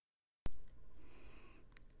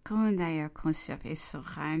Comment d'ailleurs conserver ce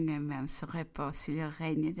règne et même ce repos sur le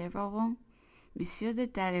règne des Bourbons? Monsieur de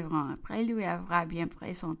Talleyrand, après lui avoir bien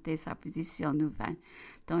présenté sa position nouvelle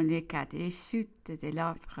dans le cas des chutes de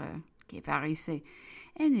l'empereur qui paraissait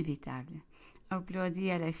inévitable, applaudit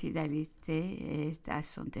à la fidélité et à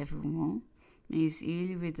son dévouement, mais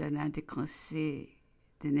il lui donna des conseils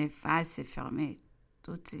de ne pas se fermer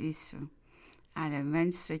toute l'issue à la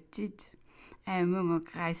même certitude, à un moment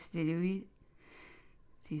grâce de Louis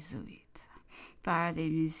XVIII, par des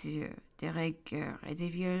mesures de rigueur et de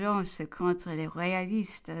violence contre les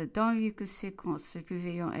royalistes, dans les conséquences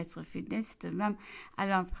pouvaient être funestes même à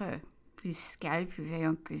l'empereur, puisqu'elles pouvaient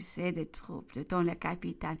causer des troubles dans la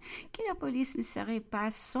capitale que la police ne serait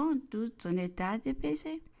pas sans doute en état de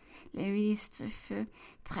baiser. Les ministres furent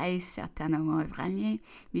très certainement ébranlés.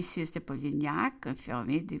 M. de Polignac,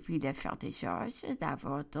 confirmé depuis l'affaire de Georges,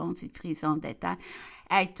 d'abord dans une prison d'État,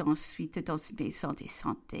 et ensuite dans une maison de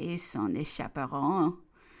santé, s'en échapperont.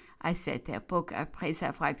 À cette époque, après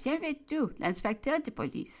avoir bien vêtu, l'inspecteur de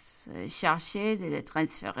police cherchait de le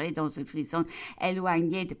transférer dans une prison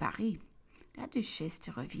éloignée de Paris. La duchesse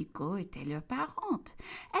de Rovigo était leur parente.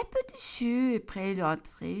 Un peu déçue après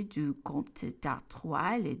l'entrée du comte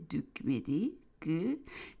d'Artois, le duc Médy, que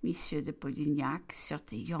M. de Polignac,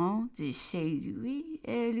 sortant de chez lui,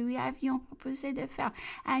 lui avions proposé de faire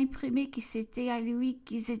imprimer que c'était à lui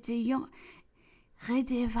qu'ils étaient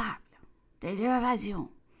redevables de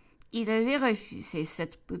l'évasion. Il avait refusé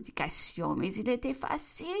cette publication, mais il était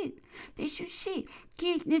facile de juger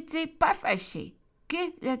qu'il n'était pas fâché, que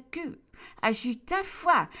le cul ajouta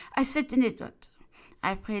foi à cette anecdote.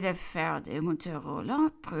 Après l'affaire de Montereau,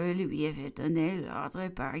 l'empereur lui avait donné l'ordre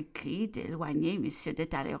par écrit d'éloigner M. de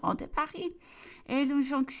Talleyrand de Paris, et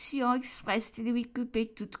l'injonction expresse de lui couper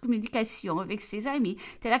toute communication avec ses amis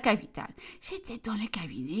de la capitale. J'étais dans le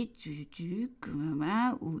cabinet du duc au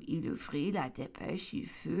moment où il ouvrit la dépêche. Il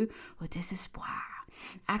fut au désespoir.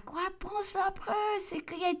 « À quoi pense l'empereur ?»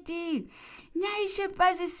 s'écria-t-il. « N'ai-je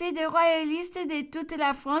pas assez de royalistes de toute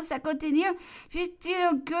la France à contenir? Fait-il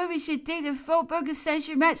encore me jeter le faubourg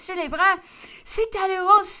Saint-Germain sur les bras? C'est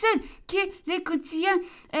Talleyrand seul qui les contient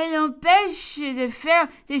et l'empêche de faire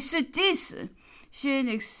des sottises. Je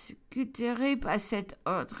n'exécuterai pas cet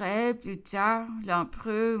ordre. Plus tard,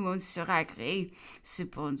 l'empereur m'en sera gré.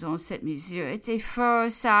 Cependant, cette mesure était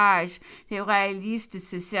fort sage. Les royalistes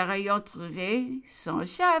se seraient trouvés sans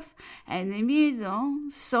chef, ennemis dans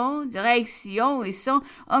son direction et son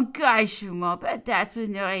encouragement. Peut-être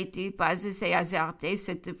n'aurait-il pas osé hasarder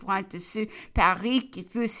cette pointe sur Paris qui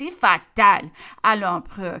fut si fatale à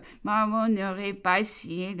l'empereur. Maman n'aurait pas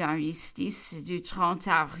signé l'armistice du 30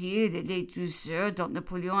 avril et les 12 heures dont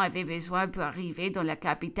Napoléon avait besoin pour arriver dans la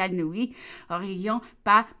capitale, nous aurions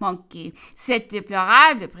pas manqué. Cette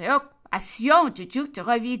déplorable préoccupation du duc de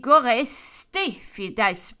Rovigo, resté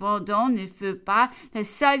fidèle cependant, ne fut pas la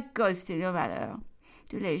seule cause de nos malheurs.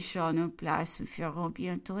 Tous les gens en place furent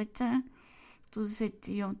bientôt éteints. Tous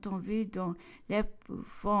étaient tombés dans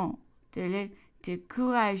l'épouvante de le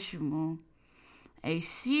découragement. Et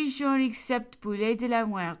si j'en accepte Poulet de la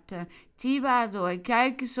Muerte, Thibadeau et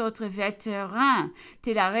quelques autres vétérans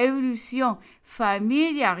de la Révolution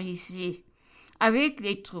familiarisés avec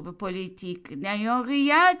les troupes politiques, n'ayant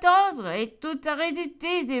rien à attendre et tout à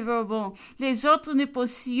redouter des Bourbons, les autres ne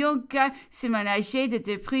pensions qu'à se ménager de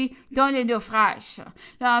dépris dans les naufrages.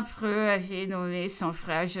 L'empereur avait nommé son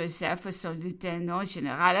frère Joseph, son lieutenant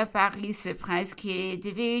général à Paris, ce prince qui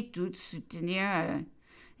devait tout soutenir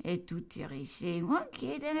et tout diriger,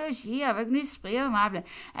 manqué d'énergie, avec un esprit aimable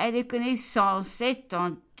et de connaissances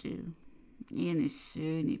étendues. Il ne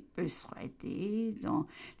sut ni persuader dans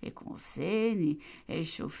les conseils, ni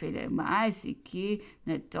échauffer les masses, et qui,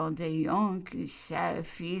 n'attendant que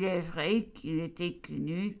chef, il est vrai qu'il était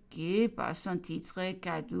connu que, par son titre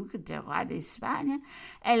caduc de roi d'Espagne,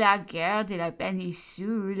 et la guerre de la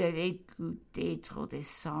péninsule avait coûté trop de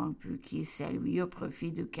sang, pour que celui au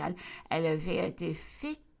profit duquel elle avait été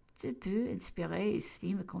faite peut inspirer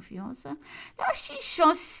estime et confiance.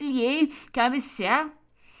 L'archi-chancelier, commissaire,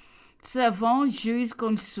 savant, juge,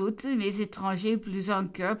 consulte, mais étranger plus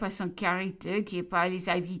encore par son caractère qui par les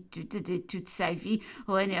habitudes de toute sa vie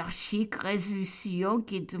aux énergiques résolutions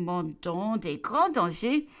qui demandent des grands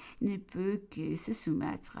dangers, ne peut que se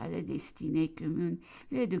soumettre à la destinée commune.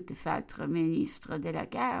 Le duc de Factre, ministre de la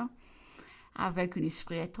guerre, avec un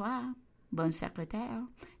esprit étroit, bon secrétaire,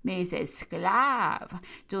 mais esclave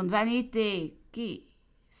d'une vanité qui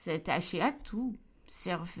s'attachait à tout,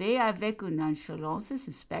 servait avec une insolence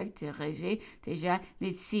suspecte et rêvait déjà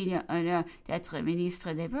les signes honneurs d'être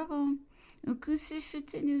ministre des Bourbons. que se fut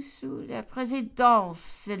tenu sous la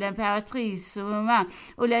présidence de l'impératrice au moment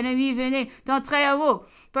où l'ennemi venait d'entrer à haut,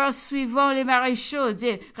 poursuivant les maréchaux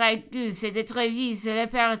de Régulus et de Trévise.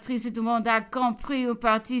 L'impératrice demanda qu'on prit au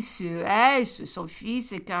parti sur elle, sur son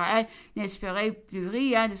fils, car elle n'espérait plus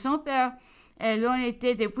rien de son père. Elle en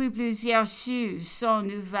était depuis plusieurs jours sans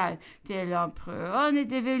nouvelles de l'empereur. On ne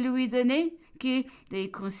devait lui donner que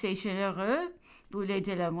des conseils généreux. Boulet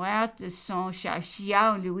de la Muerte, son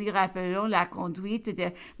chachia, en lui rappelant la conduite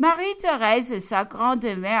de Marie-Thérèse, sa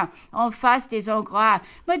grande-mère, en face des Hongrois.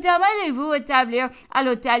 Madame, allez-vous établir à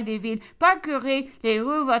l'hôtel de ville, parcourir les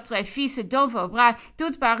rues, votre fils dans vos bras,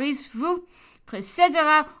 toute Paris vous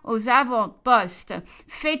précédera aux avant-postes.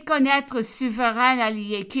 Faites connaître au souverain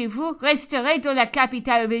allié que vous resterez dans la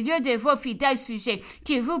capitale au milieu de vos fidèles sujets,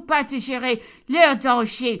 que vous partagerez leurs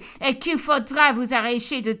dangers et qu'il faudra vous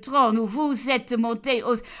arracher de trône où vous êtes montés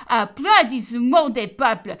aux applaudissements des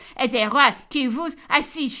peuples et des rois qui vous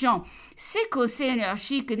assiégeant. Ce conseil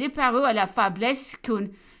énergique n'est paru à la faiblesse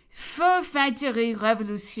qu'une fanterie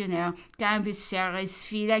révolutionnaire. Cambyses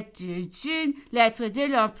fit lecture d'une lettre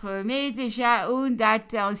de l'empereur, mais déjà une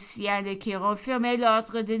date ancienne qui confirmait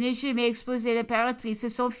l'ordre de ne jamais exposer l'impératrice et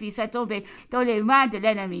son fils à tomber dans les mains de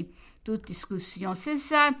l'ennemi. Toute discussion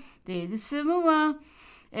cessa dès ce moment,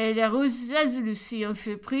 et la résolution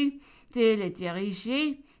fut prise de les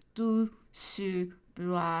diriger tout sur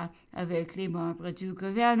Blois avec les membres du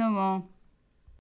gouvernement.